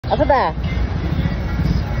Asa ta?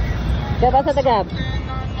 Gab, asa ta Gab?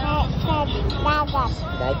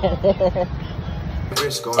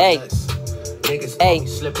 Hey. Hey. Hey.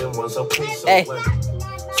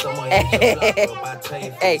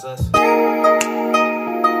 Hey.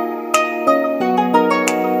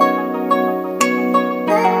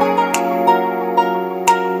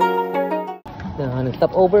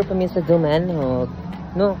 Nag-stop over pa mi sa Duman.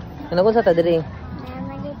 No, ano ko sa ta diri?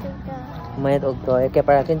 Mayat og to. Kaya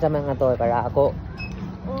para kinsa man nga to para ako.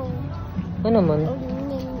 Ano man?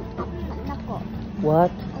 What?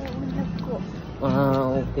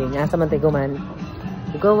 Ah, okay. Asa man tayo man?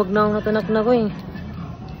 Ikaw wag na natanak na ko eh.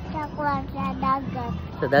 Sa dagat.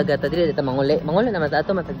 Sa dagat ta diri dito manguli. Manguli naman sa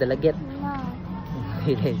ato matag dalagit. No.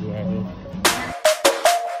 Dili siya.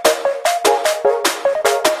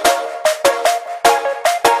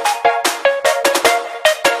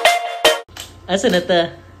 Asa na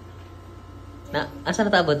ta? Asa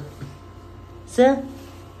na tabot? Sa?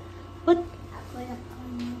 What? Ako lang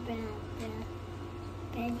ang brother.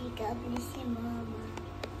 Pwede ka please si mama.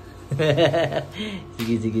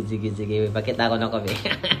 Sige. Pakita ko na kami.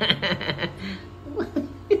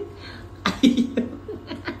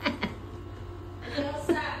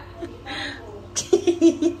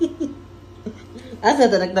 Asa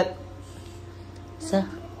ta nagdak? Sa?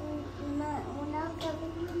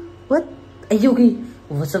 What? Ayugi.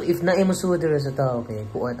 What's up? If na imo sud sa tao okay.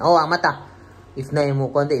 Kuan. Oh, ang mata. If na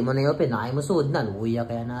imo konti imo na open, na imo sud na luya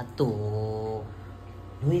kaya na to.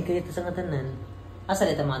 Luya kaya to sa ngatanan. Asa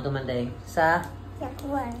dito mga tumanday? Sa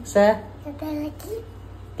kuan. Sa Talagit.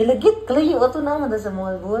 Talagit kalayo ato na man sa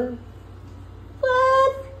Moalboal.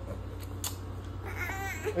 What?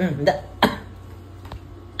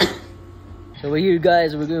 So we're here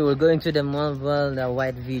guys, we're going to the Moalboal, the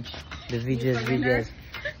white beach. The beaches.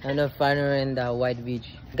 And the finer in the white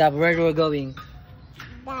beach. Gab, where do we going?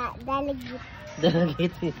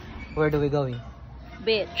 Dalagit. Where do we going?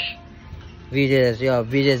 Beach. Beaches, yeah,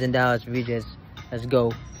 beaches in the house, beaches. Let's go.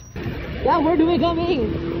 Yeah, where do we going?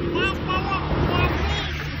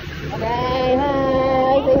 Okay,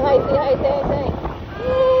 hi. Say hi.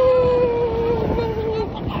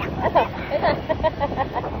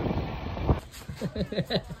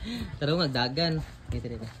 Tara magdagan.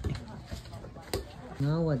 Dito.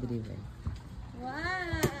 Nawa dito.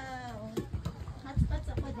 Wow. Hotspots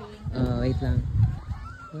ako din. Oh, wait lang.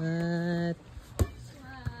 What?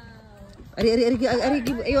 Wow. Ari,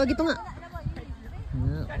 ayo gitu nga.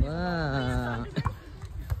 Wow.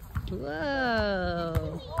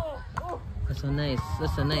 That's so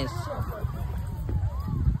nice.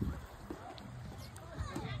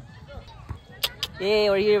 Yay,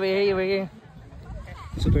 we're here.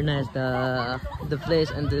 Super nice. The place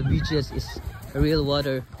and the beaches is real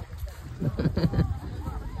water.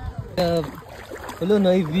 Hello,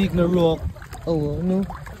 naibig na rock. Oh, ano?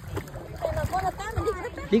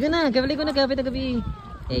 Ligo na, kapit na gabi.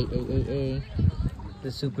 Hey.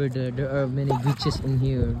 There are many beaches in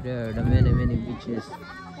here. There are many beaches.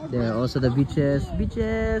 There are also the beaches.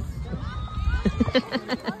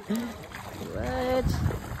 What?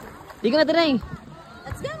 Ligo na tayo.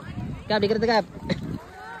 Let's go. Kap, ligo na tayo.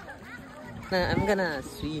 I'm gonna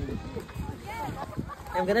swim.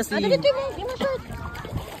 Give me short.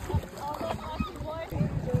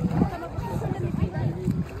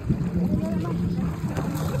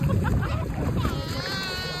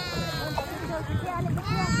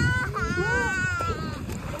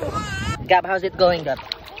 Gab, how's it going, Gab?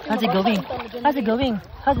 How's it going?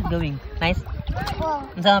 Nice?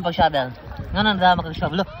 Ang sama pag-shovel. Nga na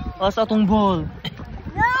mag-shovel. Oh, sa atong ball.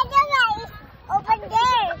 No, open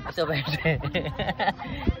there. It's over there.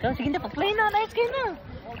 Come, sige na, pag-play na. Nice kayo na.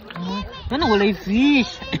 Ano, walay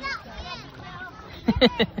fish.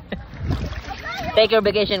 Take your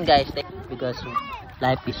vacation, guys. Because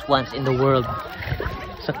life is once in the world.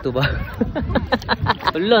 Sakto ba?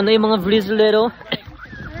 Wala na yung mga bristlero.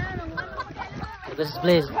 Look at this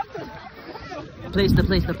place. The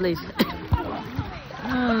place.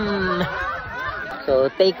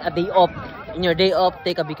 So take a day off. In your day off,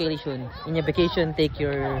 take a vacation. In your vacation, take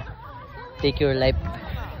your life.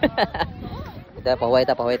 Ito paway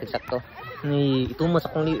sakto. Ni ito mas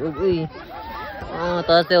akong liog uy.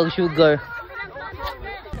 Taas tayo sugar.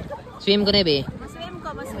 Swim ko na be. Maswim ko.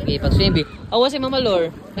 Okay, pag swim be. Awa si Mama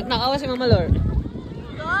Lor. Nagnak-awa si Mama Lor.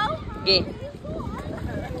 Go. Okay.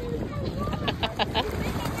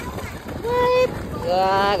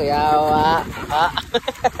 What? Kuyawa.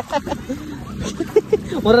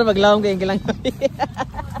 Mura maglawang kayong kilang kami.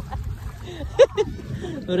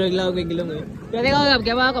 Mura maglawang kayong kilang kami. Kaya ikaw,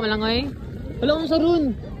 kaya ba ako malangoy? Wala akong sarun.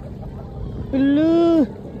 Hello.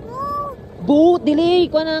 boat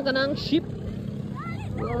dili ko na kanang ship.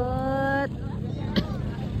 What?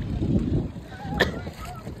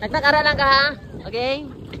 Nagtakara lang ka ha? Okay?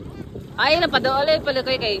 Ay lang padolay pala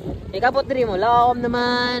kay ikabot diri mo laom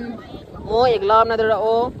naman. Oh, iglaom na dira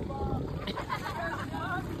oh.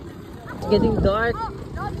 It's getting dark.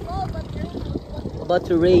 About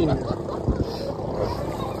to rain.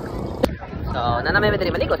 So, nanamay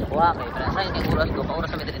diri malikot sa Buwakay. Para sa kay oras do,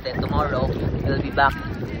 pauras sa diri then tomorrow we'll be back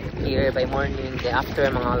here by morning, day after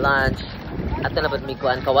mga lunch. At na bad mi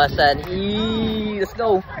kuan kawasan. Let's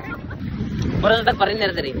go. Para sa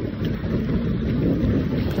tagpariner diri.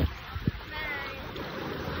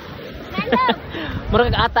 Mura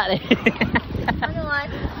kag ata eh. Ano man?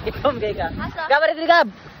 Ikom kay ka. Gab diri Gab.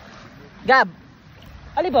 Gab.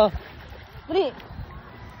 Ali ba? Diri.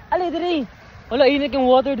 Ali diri. Wala init yung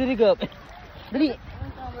water diri Gab. Diri.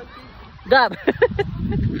 Gab.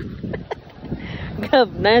 Gab,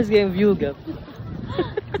 nice game view Gab.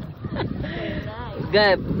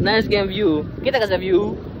 Gab, nice game view. Kita ka sa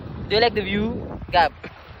view? Do you like the view? Gab.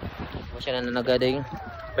 Masya na nanagading.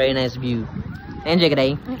 Very nice view. Enjoy ka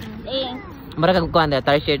day? Mara kag kuan da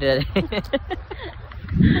tar shade da.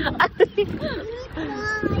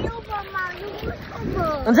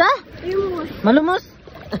 Unsa? Malumos.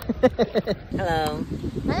 Hello.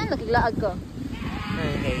 Ano nakiglaag ko?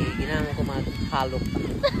 Okay, ginamo ko maghalok.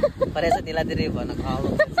 Pareha sa nila diri ba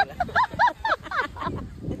naghalok sila.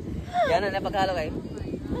 Yan na paghalok ay.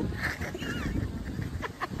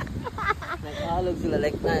 Naghalok sila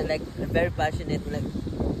like very passionate like.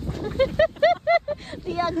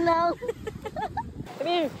 Tiyag na. Come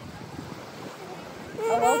here.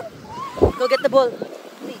 Hello? Go get the ball.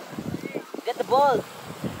 Get the ball.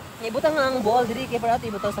 Ibutang nga ang ball diri kay para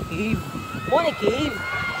ibutang sa cave. Mo ni cave.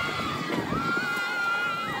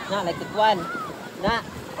 Na like that one. Na.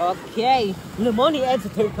 Okay. Lemoni adds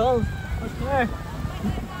a turtle. Master.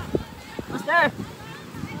 Master.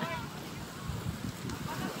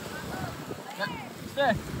 Na.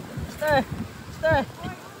 Master. Master. Master.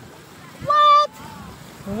 What?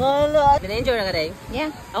 Wala. Na-enjoy na ka day?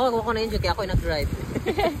 Yeah. Ako na-enjoy kaya ako yung nag-drive.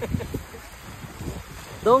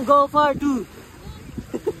 Don't go far too.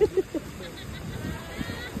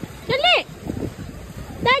 Dali!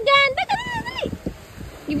 Dagan! Dagan! Dali!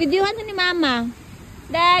 I-videohan sa ni Mama.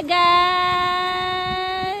 Dagan!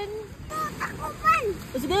 Takupan!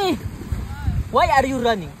 Sige! Why are you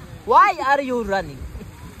running? Why are you running?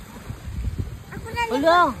 Ako na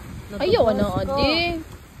Wala! Ayaw, ano, adi?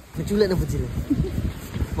 Nagchula na po sila.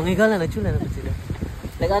 Mga igala, nagchula na po sila.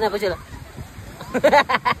 Laga na po sila.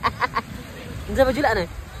 Nasa pa chula na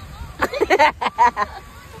eh.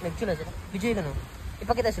 Nagchula sila. Video ka no?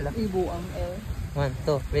 Ipakita sila. Ibu ang 1,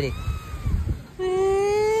 2, ready?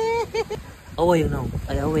 Away yung naong.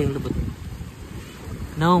 Ay, away yung lubot.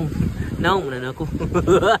 Naong. Naong muna na ako.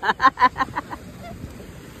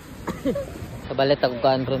 Kabalit ako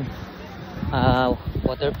kaan ron.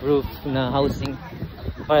 Waterproof na housing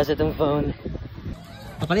para sa itong phone.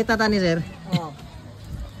 Kapalit na ni sir. Oh.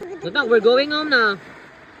 Butang, we're going home na.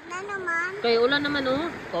 Na naman? Kaya ulan naman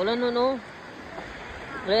oh. Kaulan nun oh.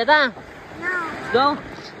 Ready ta? No. Let's go.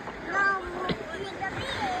 No.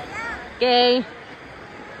 Okay.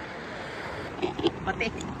 Pati.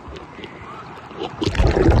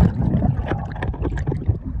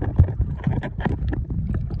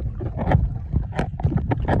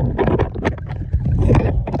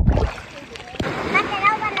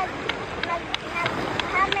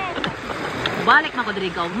 Balik na ko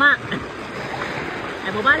diri ka ugma.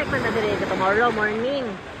 Ay balik man na diri ka tomorrow morning.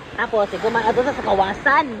 Tapos iguman ato sa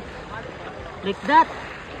kawasan. Like that.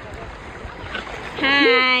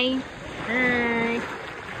 Hi. Hi.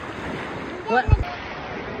 What?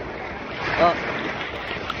 Oh.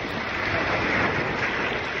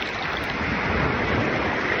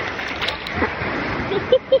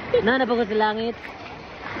 Na pa ko sa langit.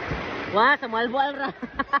 Wah, sa Moalboal ra.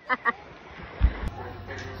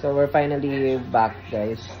 So we're finally back,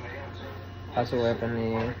 guys.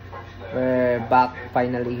 We're back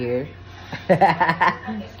finally here.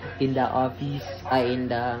 In the office, in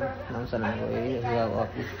the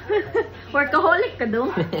office. Workaholic ka do?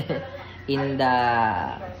 in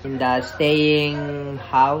the staying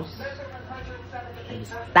house.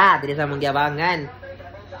 Basta, dito sa Mangyabangan.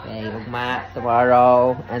 Okay, ugma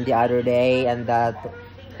tomorrow and the other day and the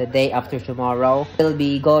day after tomorrow. We'll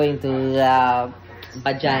be going to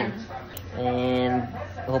Bajan and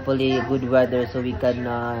hopefully good weather so we can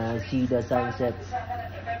see the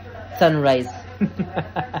sunrise.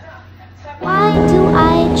 Why do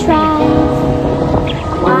I try?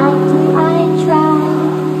 Why do I try?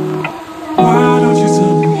 Why don't you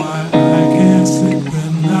tell me why I can't sleep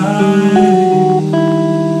at night?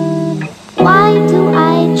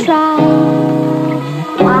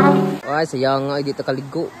 Ay, sayang nga. Ay, dito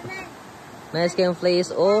kaligo. Nice kayong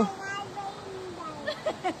place, oh.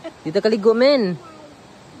 Dito kaligo, men.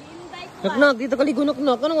 Knock-knock, dito kaligo,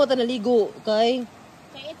 knock-knock. Anong wata naligo? Kay?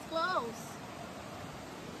 Okay, it's close.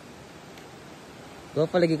 Go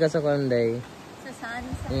palagi ka sa kanday. Sa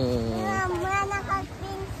sunset. Mura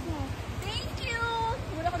naka-princess. Thank you!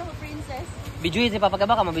 Mura ko na ko princess. Bijuin si Papa ka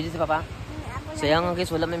ba? Kamabidyo si Papa? Sayang nga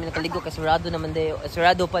guys, wala may nakaligo. Kaya sarado naman day.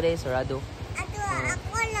 Sarado pa day, sarado.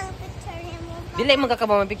 Ako lang picture niya mo. Dili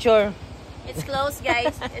magkakabang picture. It's close,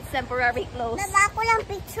 guys. It's temporary close. Baba ako lang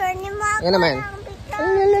picture niya mo. Ako Yan naman. lang picture.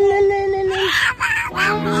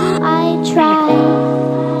 I try?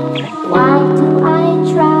 Why do I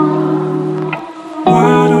try?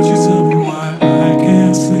 Why don't you tell me why I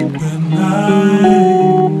can't sleep at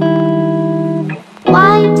night?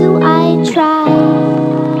 Why do I try?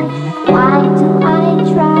 Why do I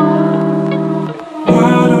try?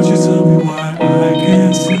 Why don't you tell me why I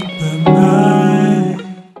can't sleep at night?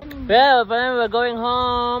 Well, we're going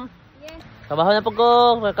home. Yes. Trabaho na po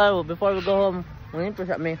ko. Before we go home. Ngayon po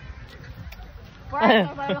sa amin.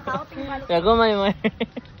 Para makauting balot. Kaya gumay mo.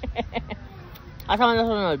 Asa man na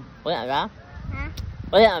sunod? Wala ka? Ha?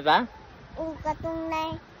 Wala ka? O katong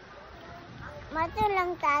na. Mato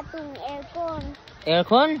lang tatong aircon.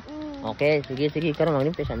 Aircon? Mm. Okay, sige. Karoon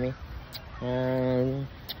maglimpis kami.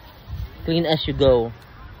 Clean as you go.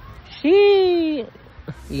 Shee!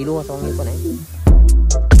 Iluwas akong ipon eh.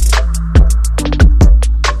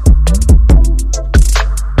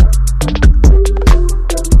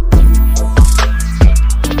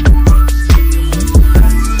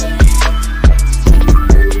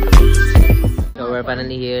 We're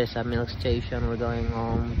finally here sa milk station. We're going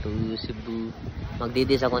home to Cebu.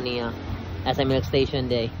 Magdidis ako niya as a milk station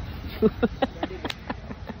day.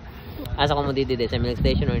 Asa ko mo dididi sa milk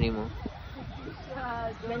station or ni mo?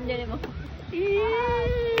 Bende mo.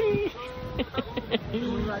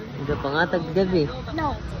 Ito pangatag gabi.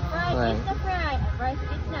 No. Why? Rice is the fry. Rice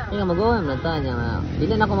is now. Kaya mag-uwam na tayo nga.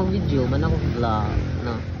 Dili na ako mag-video. Man ako vlog.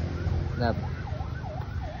 No. Gab.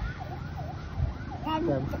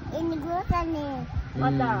 Inigutan eh.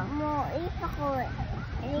 Mata. Mo, isa ko.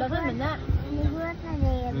 Laban mo na. Inigutan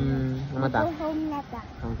eh. Mata. Go home na ta.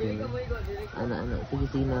 Okay. Ano.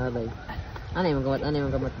 Sige na. Bye. Ano yung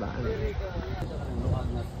magamat ba? Ano?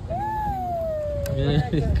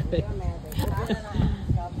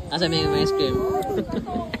 Asa may ice cream?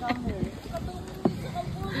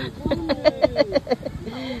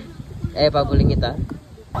 Pabuling kita.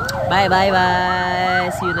 Bye.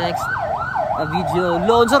 See you next video.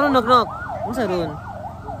 Lo, unsa ron knock. Unsa ron?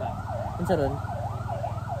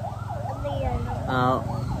 Ano yan?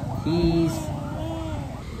 Peace.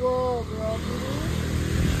 Go, bro.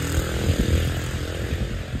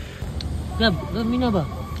 Gab, mina ba?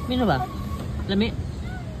 Lami.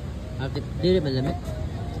 Dili ba lami?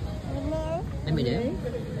 Email? Lami din.